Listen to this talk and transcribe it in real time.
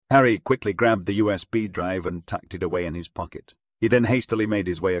Harry quickly grabbed the USB drive and tucked it away in his pocket. He then hastily made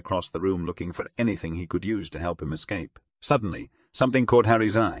his way across the room looking for anything he could use to help him escape. Suddenly, something caught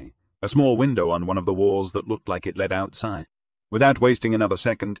Harry's eye, a small window on one of the walls that looked like it led outside. Without wasting another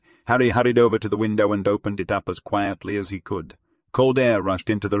second, Harry hurried over to the window and opened it up as quietly as he could. Cold air rushed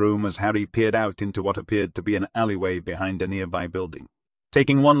into the room as Harry peered out into what appeared to be an alleyway behind a nearby building.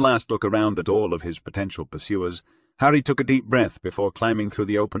 Taking one last look around at all of his potential pursuers, Harry took a deep breath before climbing through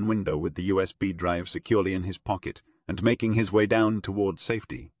the open window with the USB drive securely in his pocket and making his way down towards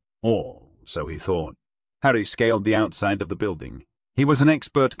safety. Or so he thought. Harry scaled the outside of the building. He was an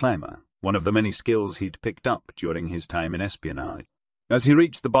expert climber, one of the many skills he'd picked up during his time in espionage. As he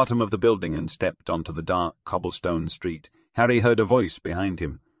reached the bottom of the building and stepped onto the dark cobblestone street, Harry heard a voice behind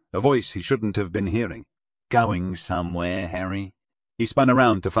him, a voice he shouldn't have been hearing. "Going somewhere, Harry?" He spun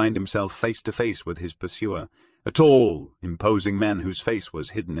around to find himself face to face with his pursuer, a tall, imposing man whose face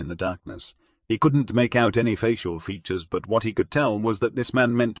was hidden in the darkness. He couldn't make out any facial features, but what he could tell was that this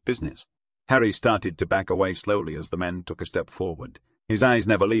man meant business. Harry started to back away slowly as the man took a step forward, his eyes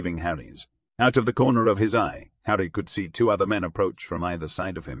never leaving Harry's. Out of the corner of his eye, Harry could see two other men approach from either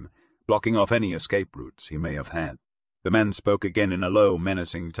side of him, blocking off any escape routes he may have had. The man spoke again in a low,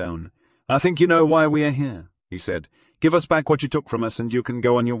 menacing tone. "I think you know why we are here," he said. "Give us back what you took from us and you can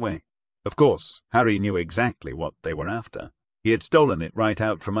go on your way." Of course, Harry knew exactly what they were after. He had stolen it right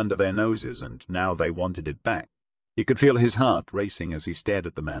out from under their noses, and now they wanted it back. He could feel his heart racing as he stared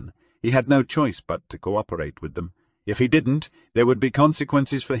at the man. He had no choice but to cooperate with them. If he didn't, there would be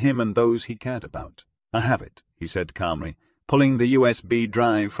consequences for him and those he cared about. "I have it," he said calmly, pulling the USB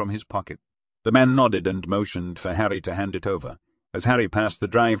drive from his pocket. The man nodded and motioned for Harry to hand it over. As Harry passed the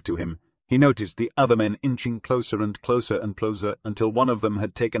drive to him, he noticed the other men inching closer and closer and closer until one of them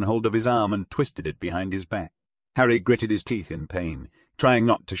had taken hold of his arm and twisted it behind his back. Harry gritted his teeth in pain, trying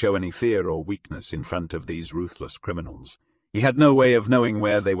not to show any fear or weakness in front of these ruthless criminals. He had no way of knowing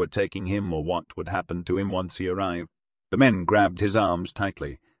where they were taking him or what would happen to him once he arrived. The men grabbed his arms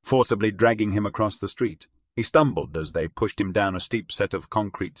tightly, forcibly dragging him across the street. He stumbled as they pushed him down a steep set of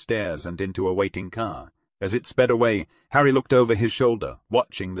concrete stairs and into a waiting car. As it sped away, Harry looked over his shoulder,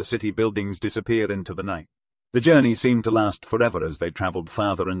 watching the city buildings disappear into the night. The journey seemed to last forever as they traveled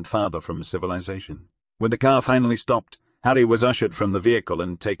farther and farther from civilization. When the car finally stopped, Harry was ushered from the vehicle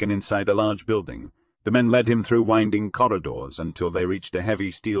and taken inside a large building. The men led him through winding corridors until they reached a heavy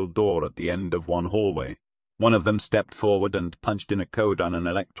steel door at the end of one hallway. One of them stepped forward and punched in a code on an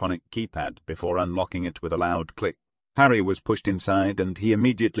electronic keypad before unlocking it with a loud click. Harry was pushed inside, and he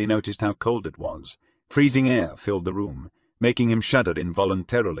immediately noticed how cold it was. Freezing air filled the room, making him shudder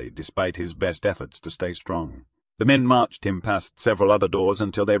involuntarily despite his best efforts to stay strong. The men marched him past several other doors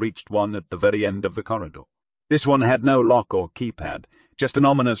until they reached one at the very end of the corridor. This one had no lock or keypad, just an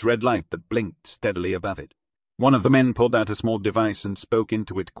ominous red light that blinked steadily above it. One of the men pulled out a small device and spoke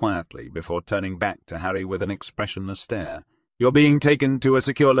into it quietly before turning back to Harry with an expressionless stare. "You're being taken to a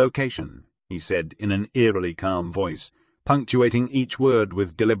secure location," he said in an eerily calm voice, punctuating each word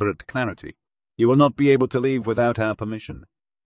with deliberate clarity. "You will not be able to leave without our permission.